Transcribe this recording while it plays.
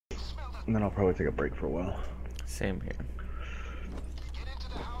And then I'll probably take a break for a while. Same here. Get into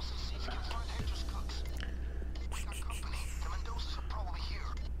the house and see if you can find Hector's cooks. We got company. The Mendozas are probably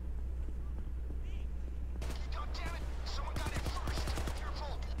here. God damn it! Someone got in first.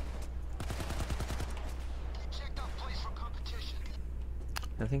 Careful. Check that place for competition.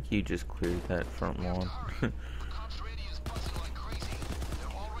 I think you just cleared that front We have lawn. to hurry. The cops' radio is buzzing like crazy.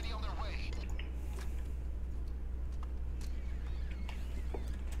 They're already on their way.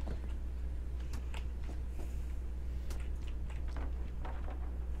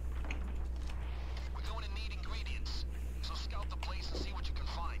 We're going to need ingredients, so scout the place and see what you can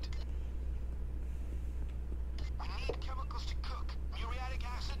find. We need chemicals to cook. Muriatic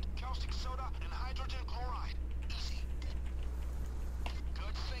acid, caustic soda, and hydrogen chloride. Easy.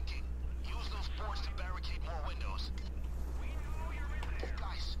 Good thinking. Use those boards to barricade more windows.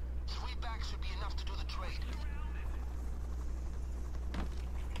 Guys, 3 bags should be enough to do the trade.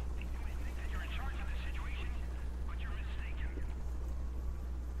 You're in charge of the situation, but you're mistaken.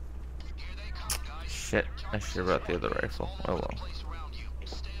 Here they come, guys. Shit, I should have brought the other rifle. Oh well. Place around you.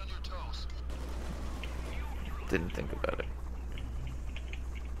 Stay on your toes. Didn't think about it.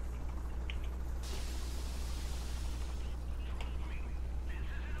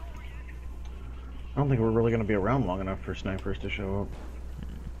 I don't think we're really going to be around long enough for snipers to show up.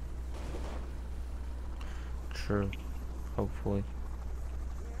 True. Hopefully.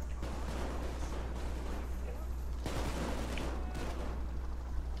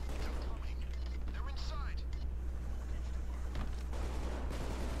 They're inside.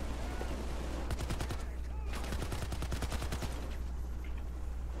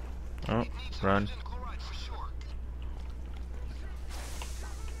 Oh, run. Hydrogen chloride for sure.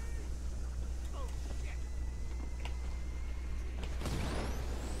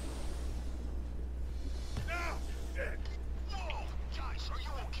 Whoa! Guys, are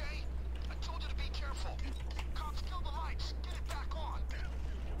you okay? I told you to be careful. Cops killed the lights. Get it back on.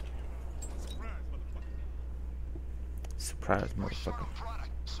 Surprise, We're short motherfucker. on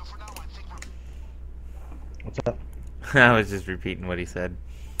product, so for now I think we're... What's up? I was just repeating what he said.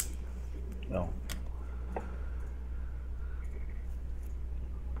 Oh.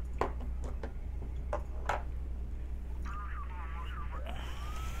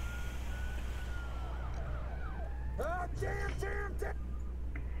 Damn!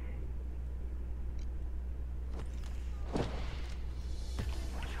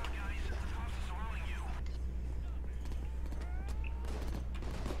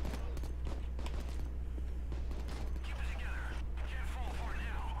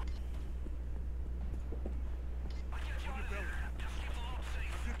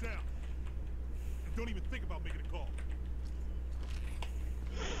 Sit down. And don't even think about making a call.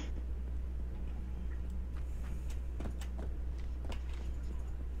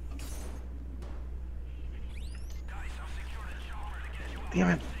 Damn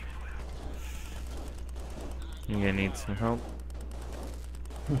it. You gonna need some help?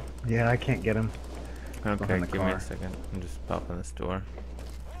 Yeah, I can't get him. Okay, Behind the give me a car. second. I'm just popping this door.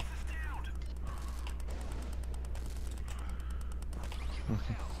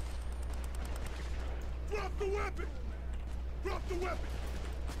 Drop the weapon! Drop the weapon!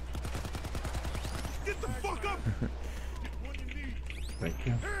 Get the fuck up! Get what you need. Thank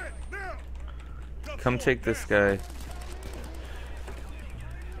you. Head, now! Come take this guy.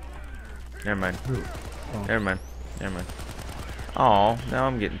 Never mind. Ooh. Oh. Never mind. Never mind. Aw, now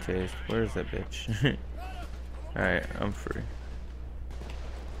I'm getting tased. Where's that bitch? Alright, I'm free.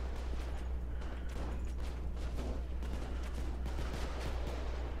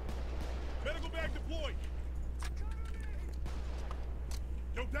 Medical bag deployed!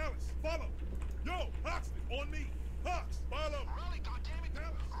 Yo, Dallas, follow! Yo, Hoxton, on me! Hox, follow! Rally, goddammit!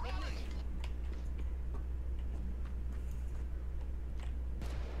 Dallas, Rally!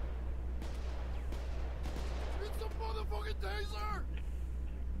 It's a motherfucking taser!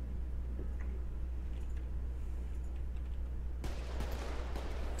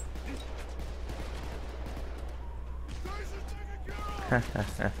 Taser's taken care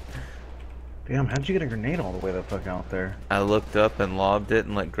of! Damn, how'd you get a grenade all the way the fuck out there? I looked up and lobbed it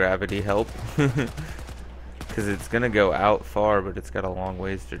and let gravity help. Because it's gonna go out far, but it's got a long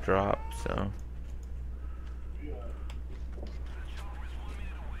ways to drop, so.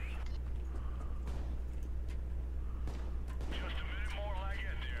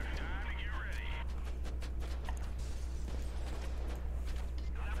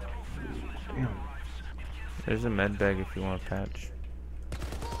 Damn. There's a med bag if you want a patch.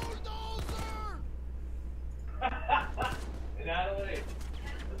 Natalie,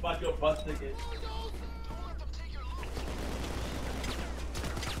 about your bus ticket. Don't let them take your loot.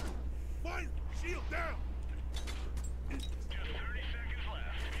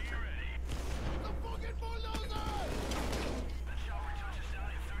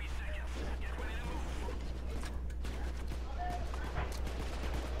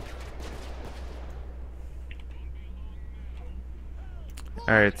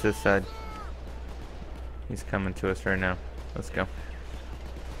 Alright, it's this side. He's coming to us right now. Let's go.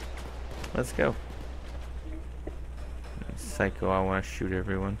 Let's go. Psycho, I want to shoot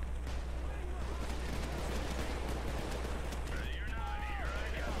everyone.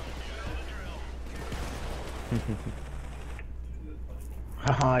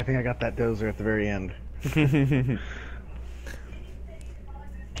 Haha, I think I got that dozer at the very end. Okay,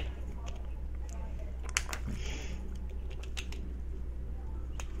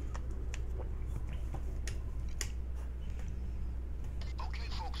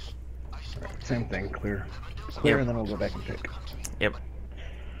 folks. I spoke to Same thing, clear. Clear, Yep. and then we'll go back and pick. Yep. Okay,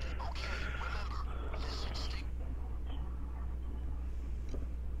 remember, this will stay.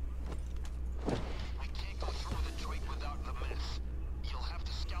 We can't go through the joint without the mess. You'll have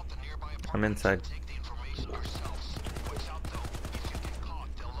to scout the nearby apartments I'm inside. and take the information yourselves. Watch out though, if you get caught,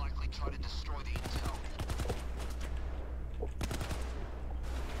 they'll likely try to destroy the intel.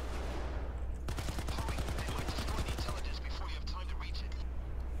 Hurry, they might destroy the intelligence before you have time to reach it.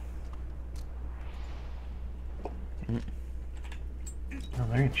 Oh,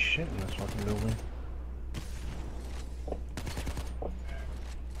 there ain't shit in this fucking building.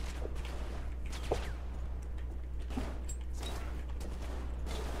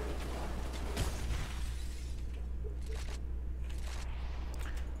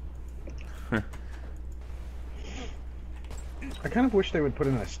 I kind of wish they would put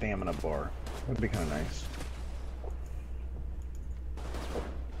in a stamina bar. That'd be kind of nice.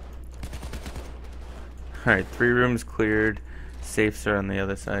 Alright, 3 rooms cleared. Safes are on the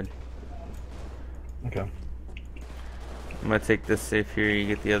other side. Okay. I'm gonna take this safe here, you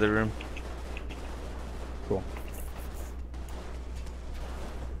get the other room. Cool.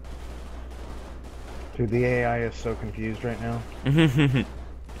 Dude, the AI is so confused right now.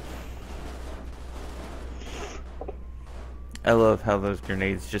 I love how those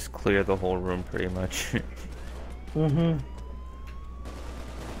grenades just clear the whole room pretty much. Mm-hmm.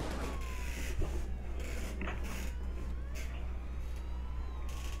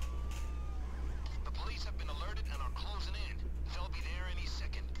 The police have been alerted and are closing in. They'll be there any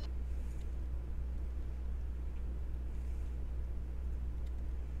second.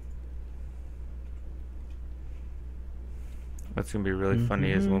 What's gonna be really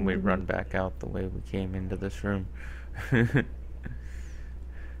funny is when we run back out the way we came into this room.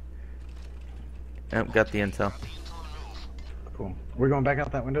 Oh, got the intel. Cool. We're going back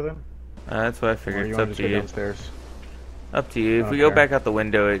out that window then? That's what I Or figured. you It's want up to to just go you. downstairs? Up to you. If we Okay. go back out the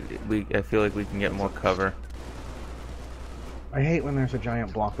window, I feel like we can get more cover. I hate when there's a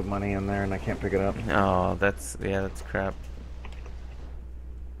giant block of money in there and I can't pick it up. Oh, that's crap.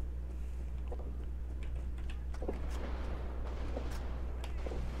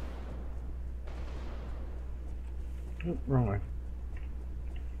 Oh, wrong way.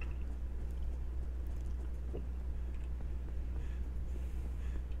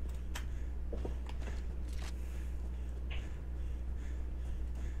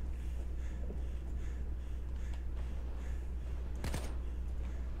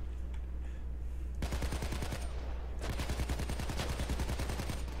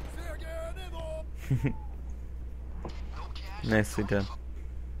 Nicely done.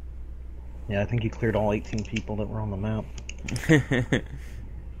 Yeah, I think you cleared all 18 people that were on the map. Well,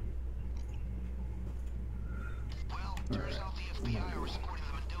 turns out the FBI are escorting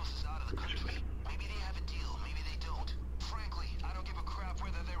the Mendozas out of the country. Maybe they have a deal, maybe they don't. Frankly, I don't give a crap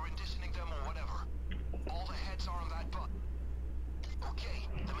whether they're renditioning them or whatever. All the heads are on that bus. Okay,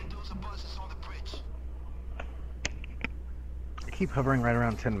 the Mendoza bus is on the bridge. I keep hovering right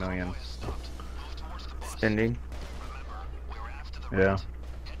around 10 million. Has stopped. Move towards the bus. Spending. Remember, we're after the Yeah. rat.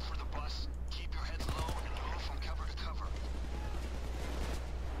 Head for the bus. Keep your heads low and move from cover to cover.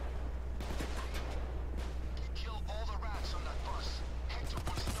 Kill all the rats on that bus. Hector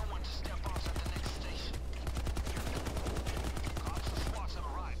wants no one to step off at the next station. Cops and SWATs have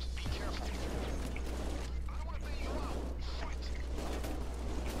arrived. Be careful. I don't want to bail you out. Fight.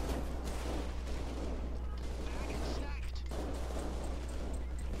 Bag and snagged.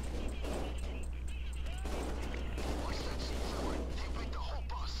 Watch that seat forward. They rigged the whole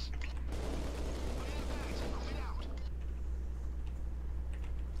bus. Put in the bags and move it out.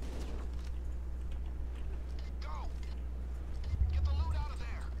 Go! Get the loot out of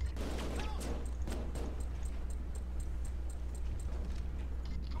there!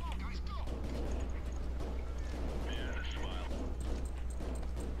 Come on, guys, go!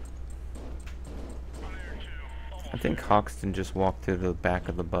 I think Hoxton just walked through the back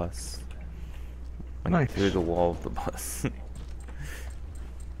of the bus. Like Nice. through the wall of the bus. A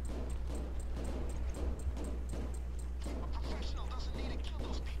professional doesn't need a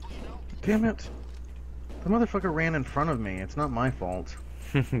Damn it. The motherfucker ran in front of me. It's not my fault.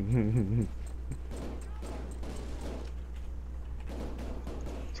 It's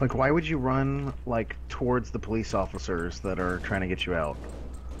like, why would you run, like, towards the police officers that are trying to get you out?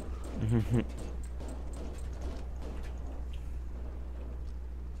 I'm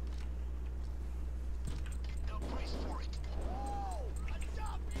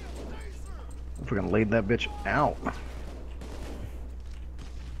freaking laid that bitch out.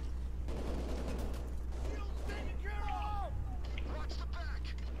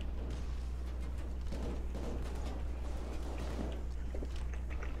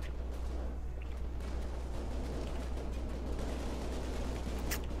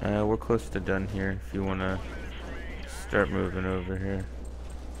 We're close to done here if you want to start moving over here.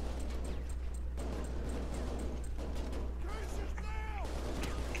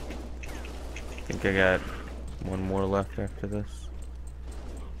 I think I got one more left after this.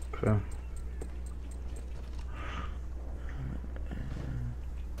 Okay.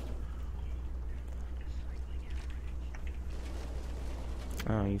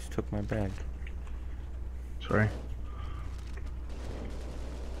 Oh, you just took my bag. Sorry.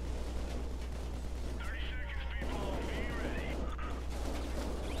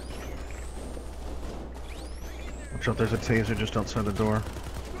 Watch out, there's a taser just outside the door.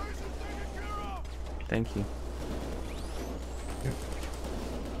 Thank you. Yep.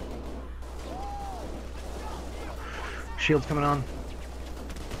 Shield's coming on.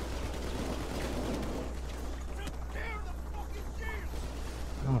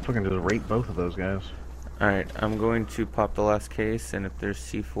 I'm gonna fucking just rape both of those guys. Alright, I'm going to pop the last case, and if there's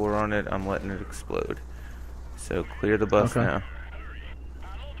C4 on it, I'm letting it explode. So clear the bus Okay. now.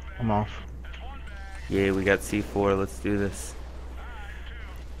 I'm off. Yeah, we got C4, let's do this.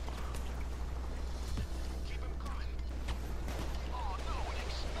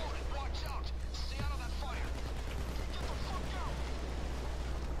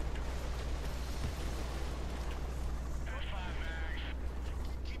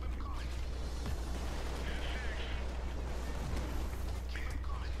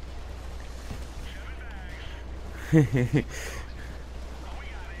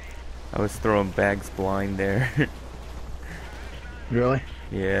 I was throwing bags blind there. Really?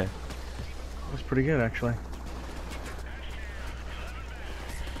 Yeah. That's pretty good, actually.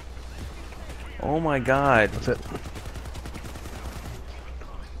 Oh my god. That's it.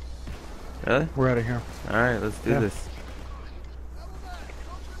 Really? We're out of here. Alright, let's do Yeah. this.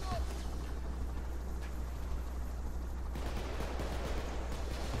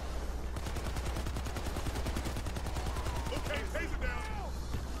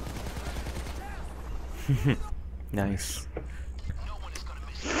 Nice. No one is gonna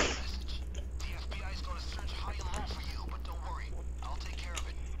miss your message. The FBI is gonna search high and low for you, but don't worry. I'll take care of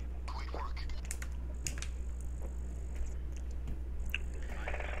it. Great work.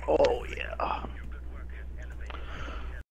 Oh, yeah.